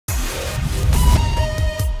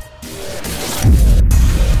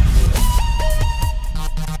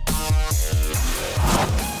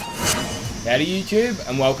Howdy YouTube,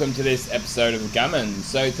 and welcome to this episode of Gunman.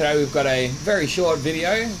 So today we've got a very short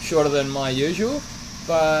video, shorter than my usual,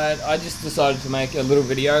 but I just decided to make a little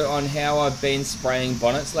video on how I've been spraying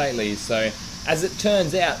bonnets lately. So as it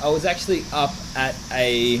turns out, I was actually up at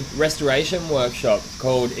a restoration workshop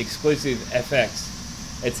called Xclusive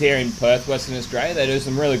FX. It's here in Perth, Western Australia. They do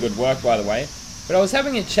some really good work, by the way. But I was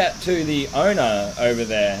having a chat to the owner over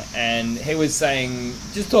there, and he was saying,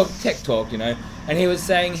 just tech talk, you know, and he was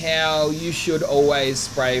saying how you should always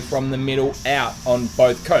spray from the middle out on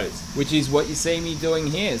both coats, which is what you see me doing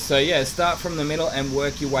here. So yeah, start from the middle and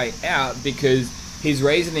work your way out, because his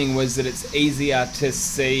reasoning was that it's easier to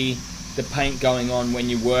see the paint going on when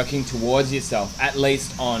you're working towards yourself, at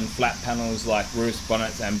least on flat panels like roofs,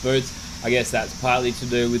 bonnets and boots. I guess that's partly to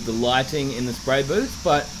do with the lighting in the spray booth,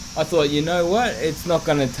 but I thought, you know what, it's not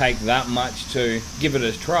going to take that much to give it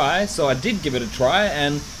a try. So I did give it a try,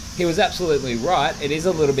 and he was absolutely right. It is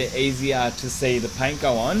a little bit easier to see the paint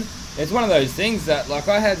go on. It's one of those things that, like,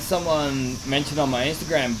 I had someone mention on my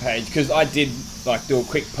Instagram page, because I did like do a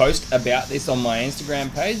quick post about this on my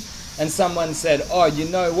Instagram page, and someone said, oh, you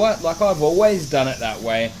know what, like, I've always done it that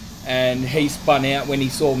way, and he spun out when he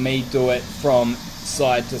saw me do it from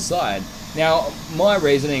side to side. Now, my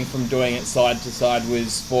reasoning from doing it side to side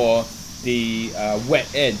was for the wet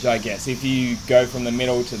edge, I guess. If you go from the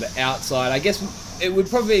middle to the outside, I guess it would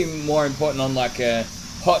probably be more important on like a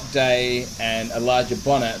hot day and a larger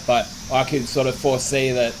bonnet, but I could sort of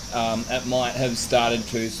foresee that it might have started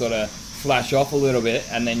to sort of flash off a little bit,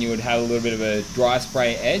 and then you would have a little bit of a dry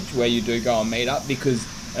spray edge where you do go and meet up, because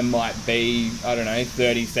it might be, I don't know,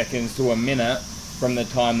 30 seconds to a minute from the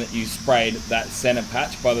time that you sprayed that center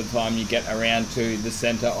patch by the time you get around to the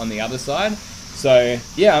center on the other side. So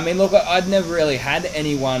yeah, I mean, look, I'd never really had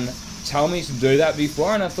anyone tell me to do that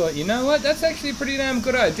before, and I thought, you know what, that's actually a pretty damn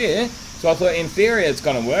good idea. So I thought, in theory, it's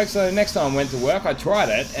gonna work. So next time I went to work, I tried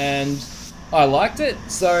it and I liked it.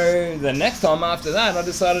 So the next time after that, I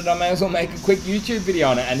decided I may as well make a quick YouTube video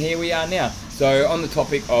on it, and here we are now. So on the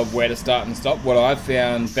topic of where to start and stop, what I've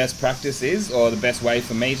found best practice is, or the best way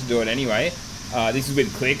for me to do it anyway, this is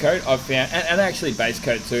with clear coat, I've found, and actually base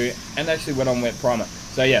coat too, and actually wet on wet primer.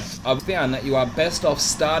 So yeah, I've found that you are best off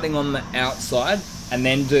starting on the outside and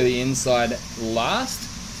then do the inside last.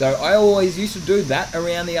 So I always used to do that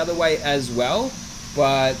around the other way as well,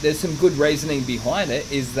 but there's some good reasoning behind it,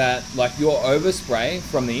 is that like your overspray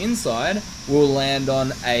from the inside will land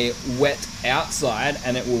on a wet outside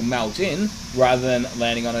and it will melt in, rather than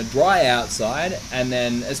landing on a dry outside, and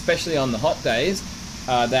then especially on the hot days,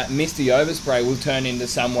 that misty overspray will turn into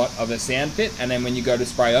somewhat of a sand pit, and then when you go to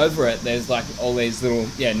spray over it, there's like all these little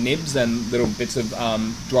nibs and little bits of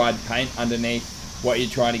dried paint underneath what you're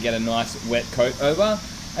trying to get a nice wet coat over.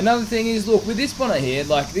 Another thing is, look, with this bonnet here,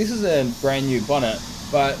 like, this is a brand new bonnet,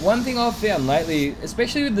 but one thing I've found lately,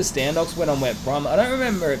 especially with the Standox wet on wet primer, I don't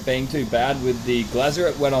remember it being too bad with the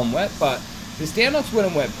Glazurate wet on wet, but the Standox wet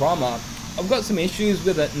on wet primer, I've got some issues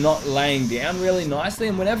with it not laying down really nicely,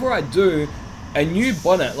 and whenever I do a new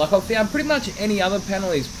bonnet, like, I've found pretty much any other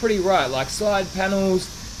panel is pretty right, like side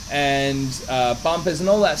panels and bumpers and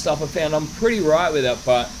all that stuff, I found I'm pretty right with it,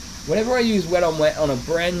 but whenever I use wet on wet on a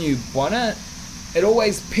brand new bonnet, it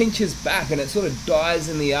always pinches back and it sort of dies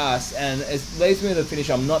in the ass, and it leaves me with a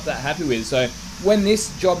finish I'm not that happy with. So when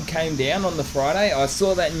this job came down on the Friday, I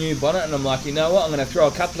saw that new bonnet and I'm like, you know what, I'm going to throw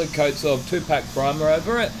a couple of coats of 2-pack primer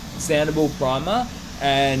over it, sandable primer.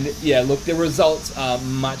 And yeah, look, the results are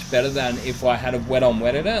much better than if I had have wet on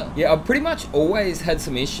wetted it. Yeah, I've pretty much always had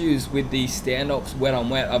some issues with the Standox wet on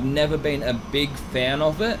wet. I've never been a big fan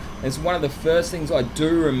of it. It's one of the first things I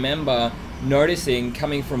do remember noticing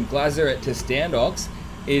coming from Glazurate to Standox,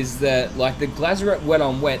 is that like the Glazurate wet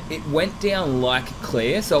on wet, it went down like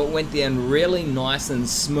clear, so it went down really nice and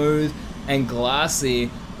smooth and glassy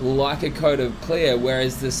like a coat of clear,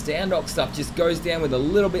 whereas the Standox stuff just goes down with a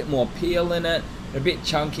little bit more peel in it, a bit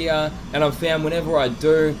chunkier. And I've found whenever I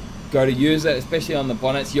do go to use it, especially on the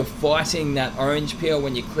bonnets, you're fighting that orange peel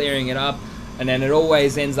when you're clearing it up, and then it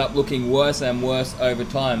always ends up looking worse and worse over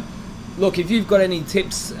time. Look, if you've got any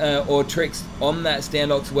tips or tricks on that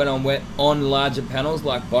Standox wet on wet on larger panels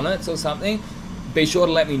like bonnets or something, be sure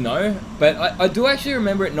to let me know. But I do actually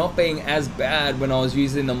remember it not being as bad when I was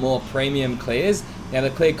using the more premium clears. Now the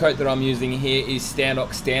clear coat that I'm using here is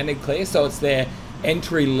Standox Standard Clear, so it's their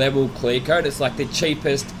entry-level clear coat. It's like the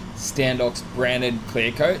cheapest Standox branded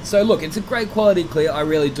clear coat. So look, it's a great quality clear, I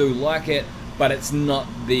really do like it, but it's not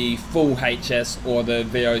the full HS or the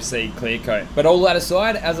VOC clear coat. But all that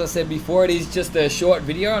aside, as I said before, it is just a short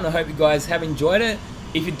video, and I hope you guys have enjoyed it.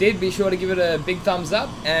 If you did, be sure to give it a big thumbs up,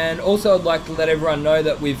 and also I'd like to let everyone know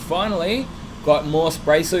that we've finally got more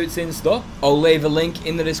spray suits in stock. I'll leave a link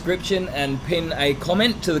in the description and pin a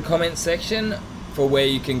comment to the comment section for where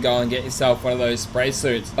you can go and get yourself one of those spray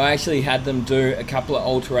suits. I actually had them do a couple of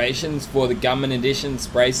alterations for the Gunman edition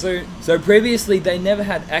spray suit. So previously they never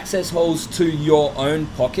had access holes to your own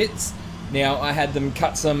pockets. Now I had them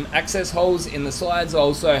cut some access holes in the sides. I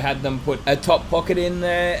also had them put a top pocket in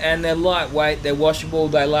there, and they're lightweight, they're washable,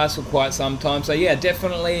 they last for quite some time. So yeah,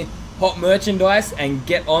 definitely hot merchandise, and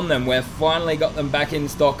get on them. We've finally got them back in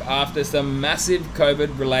stock after some massive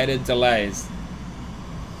COVID related delays.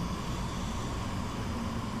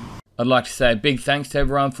 I'd like to say a big thanks to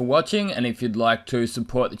everyone for watching, and if you'd like to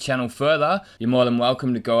support the channel further, you're more than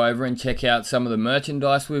welcome to go over and check out some of the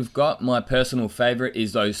merchandise we've got. My personal favourite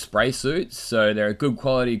is those spray suits, so they're a good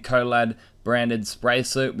quality Colad branded spray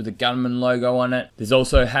suit with the Gunman logo on it. There's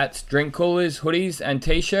also hats, drink coolers, hoodies and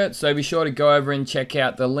t-shirts, so be sure to go over and check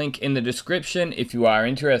out the link in the description if you are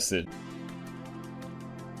interested.